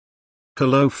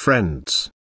Hello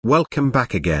friends. Welcome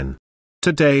back again.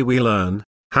 Today we learn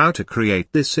how to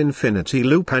create this infinity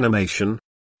loop animation.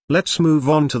 Let's move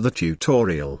on to the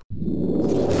tutorial.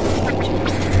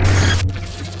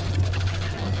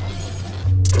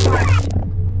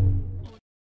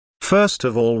 First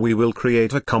of all, we will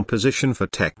create a composition for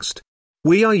text.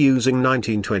 We are using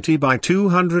 1920 by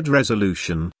 200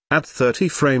 resolution at 30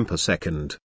 frames per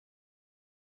second.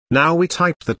 Now we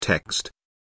type the text.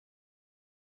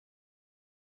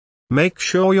 Make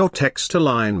sure your text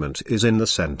alignment is in the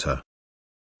center.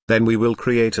 Then we will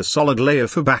create a solid layer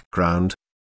for background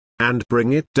and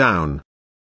bring it down.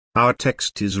 Our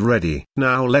text is ready.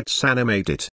 Now let's animate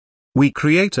it. We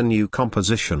create a new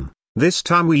composition. This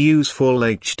time we use full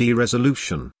HD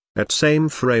resolution at same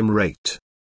frame rate.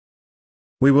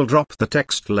 We will drop the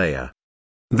text layer.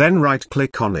 Then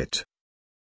right-click on it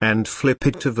and flip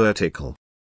it to vertical.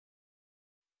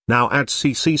 Now add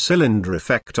CC cylinder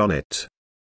effect on it.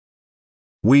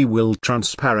 We will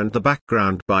transparent the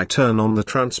background by turn on the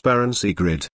transparency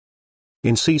grid.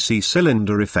 In CC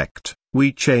cylinder effect,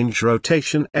 we change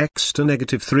rotation X to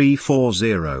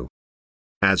 -340.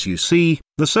 As you see,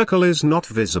 the circle is not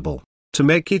visible. To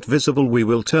make it visible, we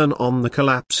will turn on the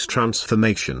collapse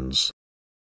transformations.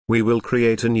 We will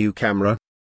create a new camera.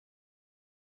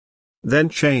 Then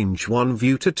change one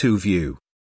view to two view.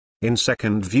 In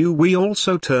second view we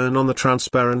also turn on the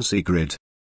transparency grid.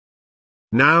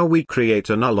 Now we create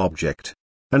a null object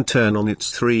and turn on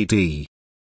its 3D.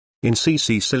 In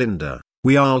CC cylinder,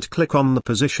 we alt-click on the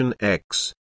position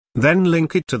X, then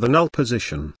link it to the null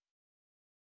position.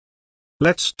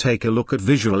 Let's take a look at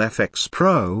Visual FX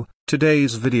Pro,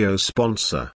 today's video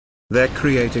sponsor. They're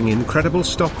creating incredible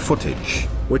stock footage,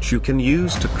 which you can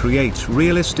use to create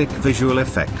realistic visual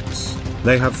effects.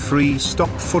 They have free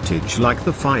stock footage like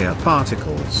the fire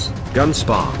particles, gun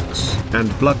sparks,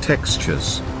 and blood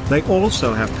textures. They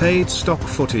also have paid stock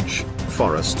footage,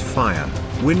 forest fire,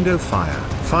 window fire,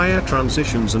 fire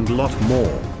transitions and lot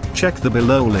more. Check the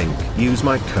below link, use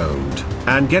my code,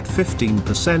 and get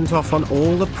 15% off on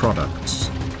all the products.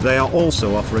 They are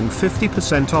also offering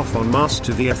 50% off on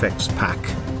Master VFX Pack.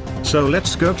 So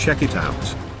let's go check it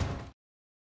out.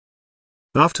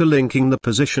 After linking the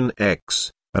position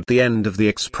X, at the end of the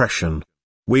expression,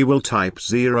 we will type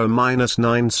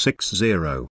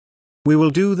 0-960. We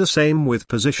will do the same with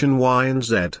position Y and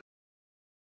Z.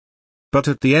 But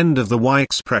at the end of the Y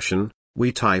expression,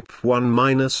 we type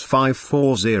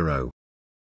 1-540.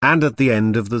 And at the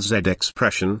end of the Z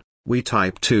expression, we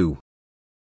type 2.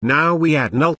 Now we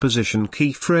add null position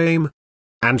keyframe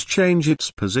and change its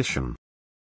position.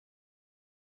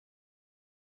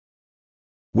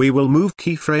 We will move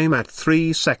keyframe at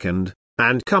 3 seconds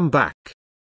and come back.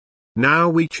 Now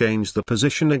we change the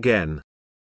position again.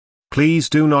 Please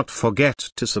do not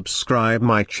forget to subscribe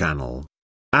my channel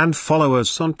and follow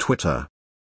us on Twitter.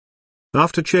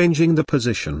 After changing the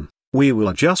position, we will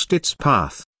adjust its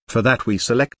path. For that we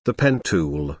select the pen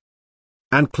tool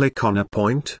and click on a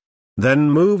point,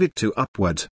 then move it to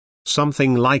upward,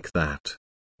 something like that.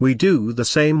 We do the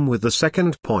same with the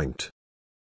second point.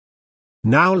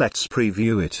 Now let's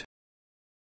preview it.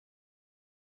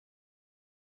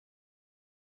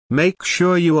 Make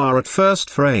sure you are at first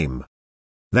frame.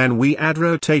 Then we add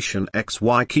rotation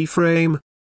XY keyframe,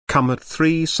 come at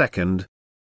 3 seconds,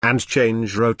 and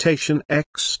change rotation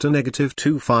X to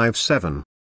 -257.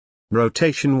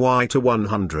 Rotation Y to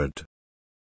 100.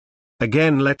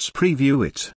 Again let's preview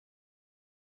it.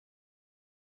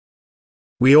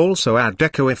 We also add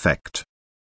echo effect.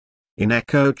 In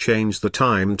echo change the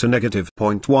time to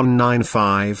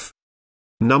 -0.195.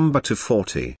 Number to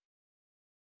 40.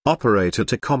 Operator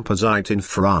to composite in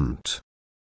front.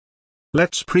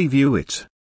 Let's preview it.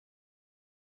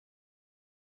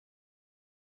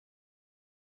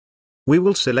 We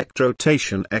will select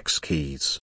rotation X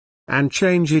keys and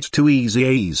change it to easy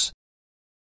ease.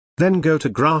 Then go to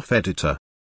graph editor.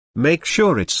 Make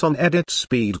sure it's on edit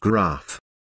speed graph.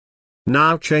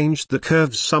 Now change the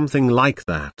curves something like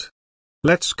that.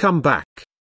 Let's come back.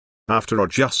 After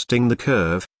adjusting the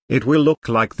curve, it will look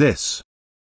like this.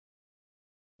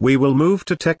 We will move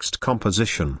to text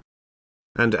composition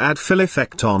and add fill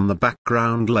effect on the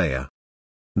background layer.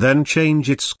 Then change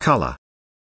its color.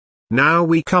 Now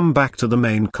we come back to the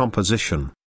main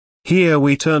composition. Here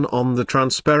we turn on the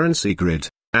transparency grid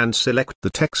and select the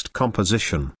text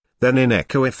composition. Then in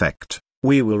echo effect,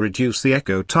 we will reduce the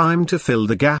echo time to fill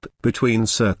the gap between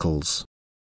circles.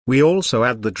 We also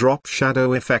add the drop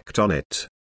shadow effect on it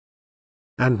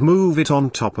and move it on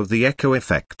top of the echo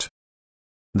effect.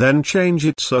 Then change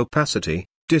its opacity,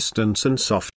 distance and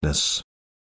softness.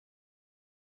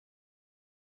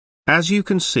 As you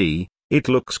can see, It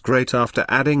looks great after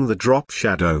adding the drop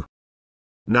shadow.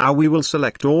 Now we will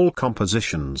select all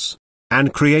compositions,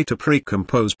 and create a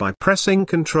pre-compose by pressing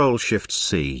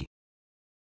Ctrl-Shift-C.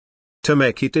 To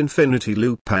make it infinity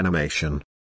loop animation,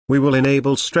 we will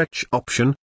enable stretch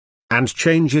option, and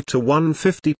change it to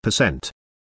 150%.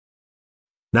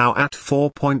 Now at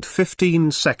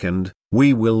 4.15 second,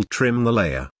 we will trim the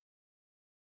layer.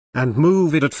 And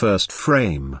move it at first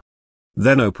frame.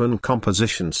 Then open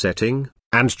composition setting,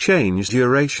 and change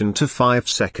duration to 5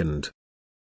 seconds.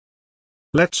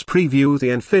 Let's preview the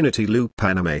infinity loop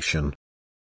animation.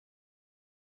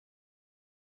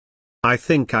 I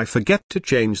think I forget to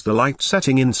change the light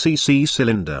setting in CC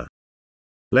cylinder.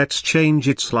 Let's change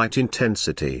its light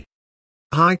intensity,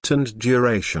 height and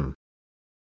duration.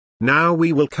 Now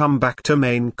we will come back to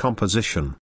main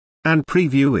composition, and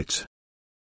preview it.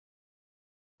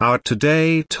 Our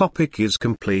today topic is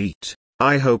complete.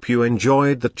 I hope you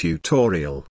enjoyed the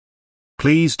tutorial.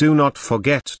 Please do not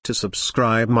forget to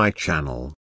subscribe my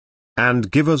channel.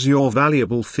 And give us your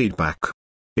valuable feedback.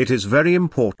 It is very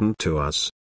important to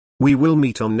us. We will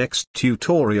meet on next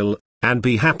tutorial, and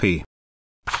be happy.